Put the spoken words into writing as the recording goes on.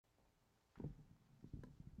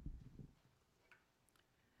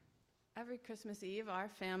Every Christmas Eve, our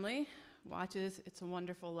family watches It's a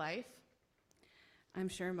Wonderful Life. I'm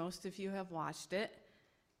sure most of you have watched it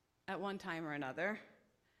at one time or another.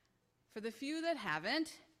 For the few that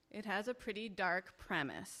haven't, it has a pretty dark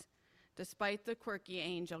premise, despite the quirky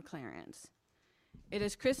angel Clarence. It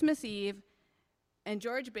is Christmas Eve, and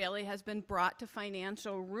George Bailey has been brought to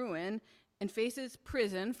financial ruin and faces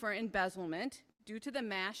prison for embezzlement due to the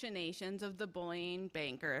machinations of the bullying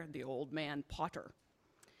banker, the old man Potter.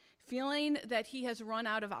 Feeling that he has run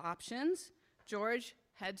out of options, George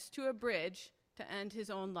heads to a bridge to end his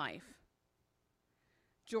own life.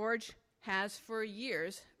 George has for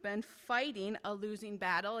years been fighting a losing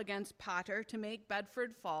battle against Potter to make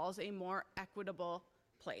Bedford Falls a more equitable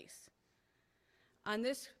place. On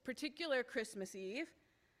this particular Christmas Eve,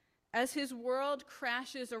 as his world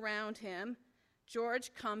crashes around him,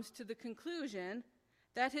 George comes to the conclusion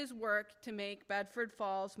that his work to make Bedford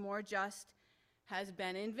Falls more just has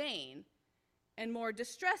been in vain. And more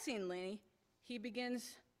distressingly, he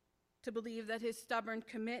begins to believe that his stubborn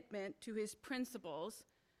commitment to his principles,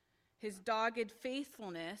 his dogged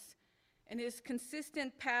faithfulness, and his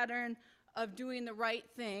consistent pattern of doing the right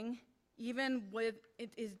thing, even when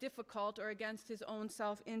it is difficult or against his own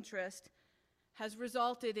self-interest, has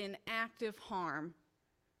resulted in active harm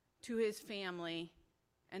to his family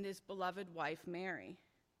and his beloved wife, Mary.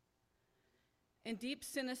 In deep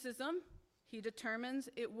cynicism, he determines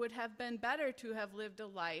it would have been better to have lived a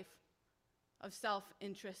life of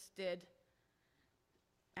self-interested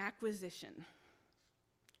acquisition.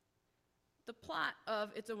 The plot of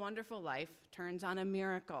It's a Wonderful Life turns on a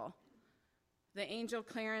miracle. The angel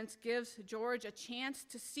Clarence gives George a chance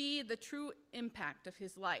to see the true impact of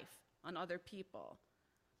his life on other people.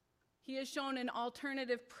 He is shown an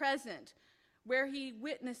alternative present where he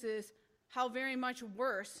witnesses how very much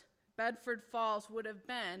worse Bedford Falls would have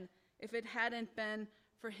been if it hadn't been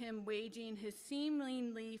for him waging his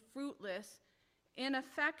seemingly fruitless,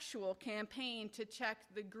 ineffectual campaign to check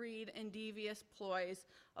the greed and devious ploys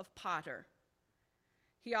of Potter.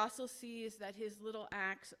 He also sees that his little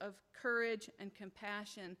acts of courage and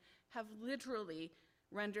compassion have literally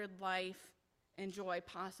rendered life and joy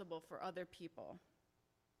possible for other people.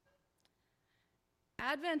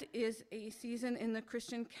 Advent is a season in the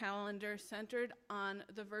Christian calendar centered on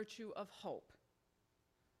the virtue of hope.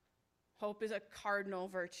 Hope is a cardinal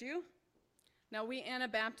virtue. Now, we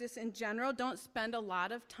Anabaptists in general don't spend a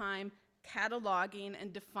lot of time cataloging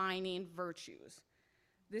and defining virtues.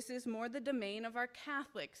 This is more the domain of our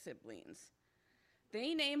Catholic siblings.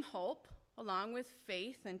 They name hope, along with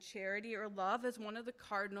faith and charity or love, as one of the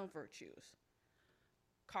cardinal virtues.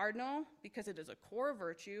 Cardinal, because it is a core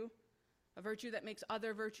virtue, a virtue that makes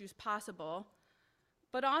other virtues possible,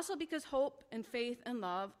 but also because hope and faith and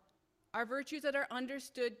love are virtues that are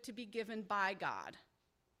understood to be given by God.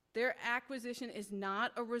 Their acquisition is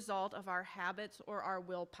not a result of our habits or our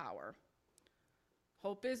willpower.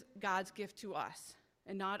 Hope is God's gift to us,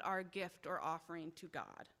 and not our gift or offering to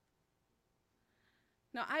God.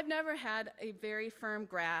 Now, I've never had a very firm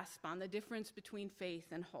grasp on the difference between faith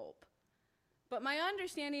and hope, but my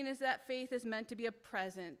understanding is that faith is meant to be a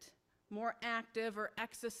present, more active or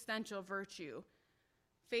existential virtue.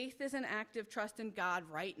 Faith is an active trust in God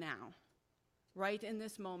right now, right in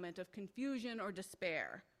this moment of confusion or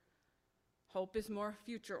despair. Hope is more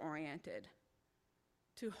future-oriented.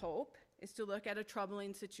 To hope is to look at a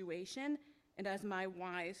troubling situation, and as my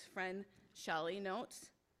wise friend Shelley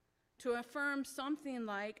notes, to affirm something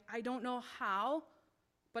like, I don't know how,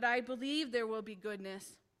 but I believe there will be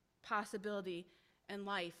goodness, possibility, and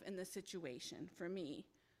life in this situation for me.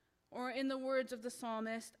 Or in the words of the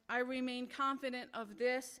psalmist, I remain confident of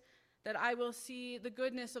this, that I will see the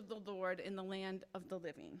goodness of the Lord in the land of the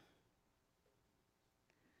living.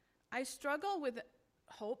 I struggle with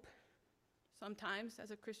hope sometimes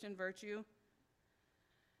as a Christian virtue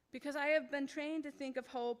because I have been trained to think of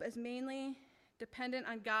hope as mainly dependent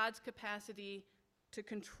on God's capacity to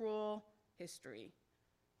control history.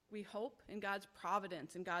 We hope in God's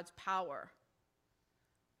providence and God's power.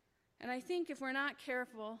 And I think if we're not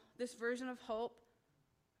careful, this version of hope,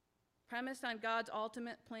 premised on God's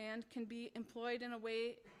ultimate plan, can be employed in a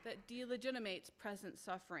way that delegitimates present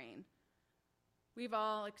suffering. We've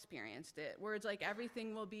all experienced it. Words like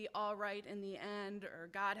everything will be all right in the end, or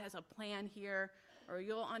God has a plan here, or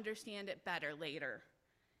you'll understand it better later.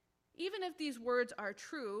 Even if these words are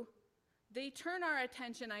true, they turn our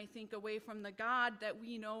attention, I think, away from the God that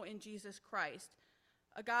we know in Jesus Christ,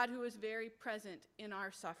 a God who is very present in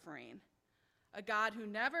our suffering, a God who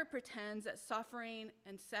never pretends that suffering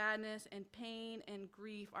and sadness and pain and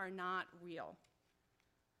grief are not real,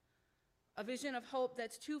 A vision of hope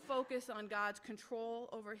that's too focused on God's control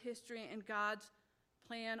over history and God's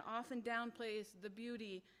plan often downplays the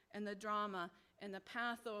beauty and the drama and the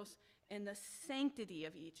pathos and the sanctity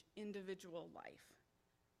of each individual life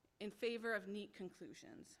in favor of neat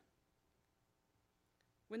conclusions.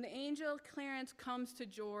 When the angel Clarence comes to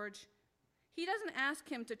George, he doesn't ask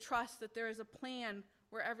him to trust that there is a plan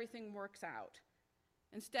where everything works out.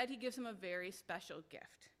 Instead, he gives him a very special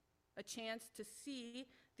gift, a chance to see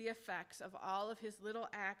the effects of all of his little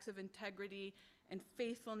acts of integrity and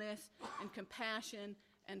faithfulness and compassion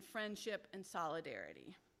and friendship and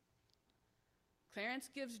solidarity. Clarence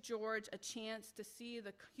gives George a chance to see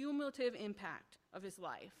the cumulative impact of his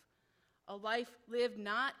life, a life lived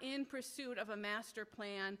not in pursuit of a master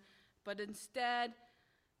plan, but instead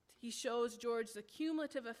he shows George the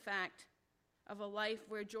cumulative effect of a life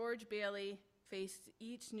where George Bailey faced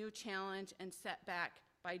each new challenge and setback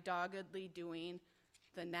by doggedly doing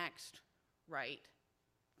the next right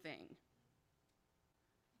thing.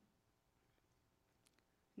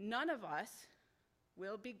 None of us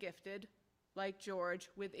will be gifted, like George,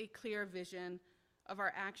 with a clear vision of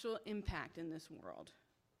our actual impact in this world,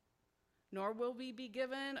 nor will we be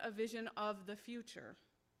given a vision of the future.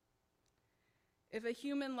 If a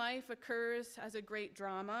human life occurs as a great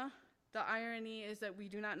drama, the irony is that we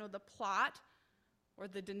do not know the plot or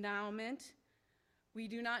the denouement. We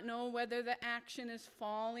do not know whether the action is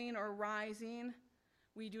falling or rising.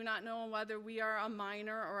 We do not know whether we are a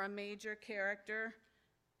minor or a major character,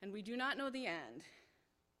 and we do not know the end.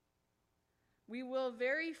 We will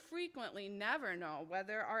very frequently never know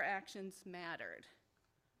whether our actions mattered.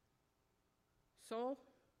 So,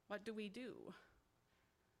 what do we do?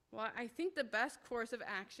 Well, I think the best course of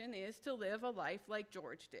action is to live a life like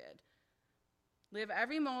George did. Live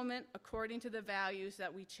every moment according to the values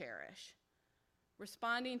that we cherish,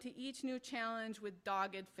 responding to each new challenge with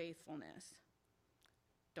dogged faithfulness.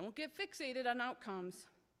 Don't get fixated on outcomes,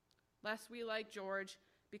 lest we, like George,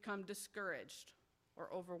 become discouraged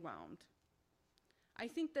or overwhelmed. I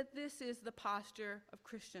think that this is the posture of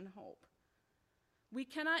Christian hope. We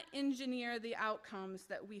cannot engineer the outcomes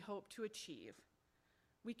that we hope to achieve.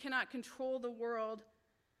 We cannot control the world.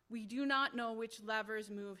 We do not know which levers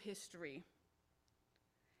move history.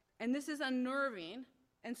 And this is unnerving,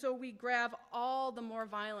 and so we grab all the more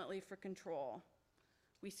violently for control.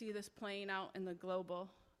 We see this playing out in the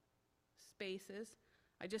global spaces.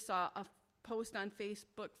 I just saw a post on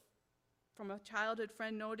Facebook from a childhood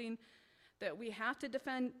friend noting that we have to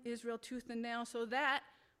defend Israel tooth and nail so that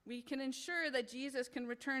we can ensure that Jesus can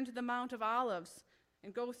return to the Mount of Olives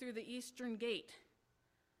and go through the eastern gate.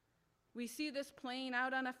 We see this playing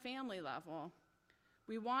out on a family level.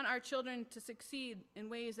 We want our children to succeed in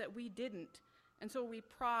ways that we didn't, and so we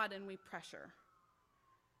prod and we pressure.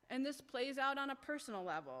 And this plays out on a personal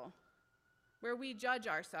level, where we judge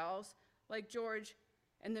ourselves, like George,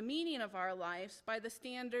 and the meaning of our lives by the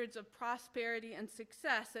standards of prosperity and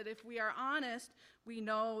success that, if we are honest, we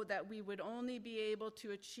know that we would only be able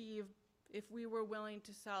to achieve if we were willing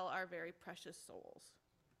to sell our very precious souls.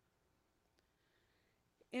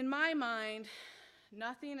 In my mind,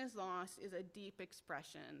 Nothing is Lost is a deep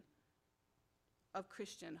expression of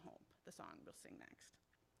Christian hope, the song we'll sing next.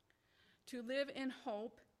 To live in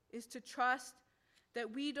hope is to trust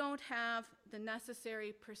that we don't have the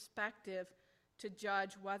necessary perspective to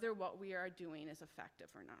judge whether what we are doing is effective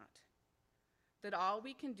or not. That all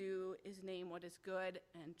we can do is name what is good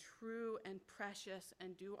and true and precious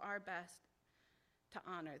and do our best to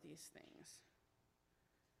honor these things.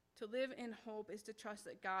 To live in hope is to trust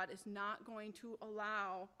that God is not going to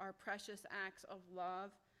allow our precious acts of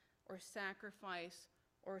love or sacrifice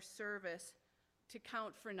or service to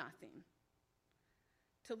count for nothing.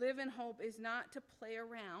 To live in hope is not to play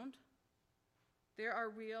around. There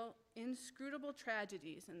are real, inscrutable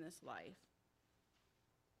tragedies in this life.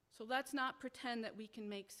 So let's not pretend that we can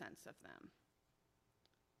make sense of them.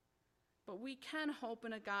 But we can hope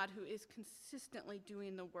in a God who is consistently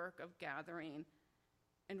doing the work of gathering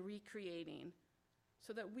and recreating,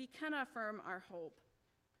 so that we can affirm our hope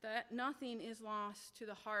that nothing is lost to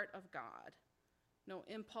the heart of God. No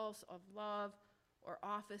impulse of love or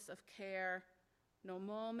office of care, no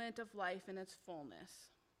moment of life in its fullness.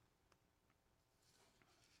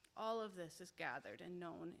 All of this is gathered and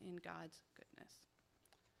known in God's goodness.